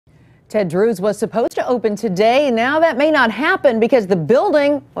Ted Drew's was supposed to open today. Now that may not happen because the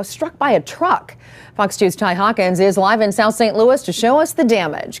building was struck by a truck. Fox 2's Ty Hawkins is live in South St. Louis to show us the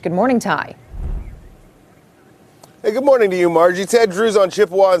damage. Good morning, Ty. Hey, good morning to you, Margie. Ted Drew's on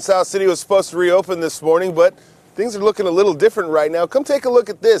Chippewa in South City was supposed to reopen this morning, but things are looking a little different right now. Come take a look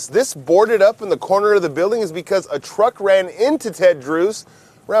at this. This boarded up in the corner of the building is because a truck ran into Ted Drew's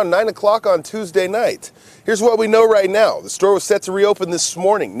around 9 o'clock on Tuesday night. Here's what we know right now. The store was set to reopen this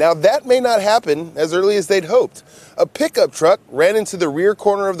morning. Now, that may not happen as early as they'd hoped. A pickup truck ran into the rear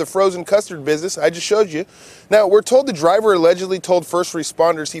corner of the frozen custard business I just showed you. Now, we're told the driver allegedly told first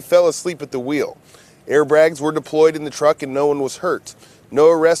responders he fell asleep at the wheel. Airbags were deployed in the truck and no one was hurt. No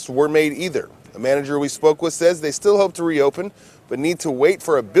arrests were made either. A manager we spoke with says they still hope to reopen, but need to wait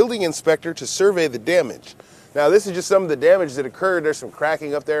for a building inspector to survey the damage. Now, this is just some of the damage that occurred. There's some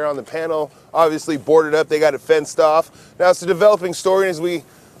cracking up there on the panel, obviously boarded up. They got it fenced off. Now, it's a developing story, and as we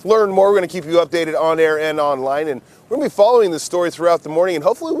learn more, we're going to keep you updated on air and online. And we're going to be following this story throughout the morning, and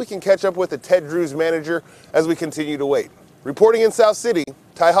hopefully we can catch up with the Ted Drew's manager as we continue to wait. Reporting in South City,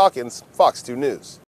 Ty Hawkins, Fox 2 News.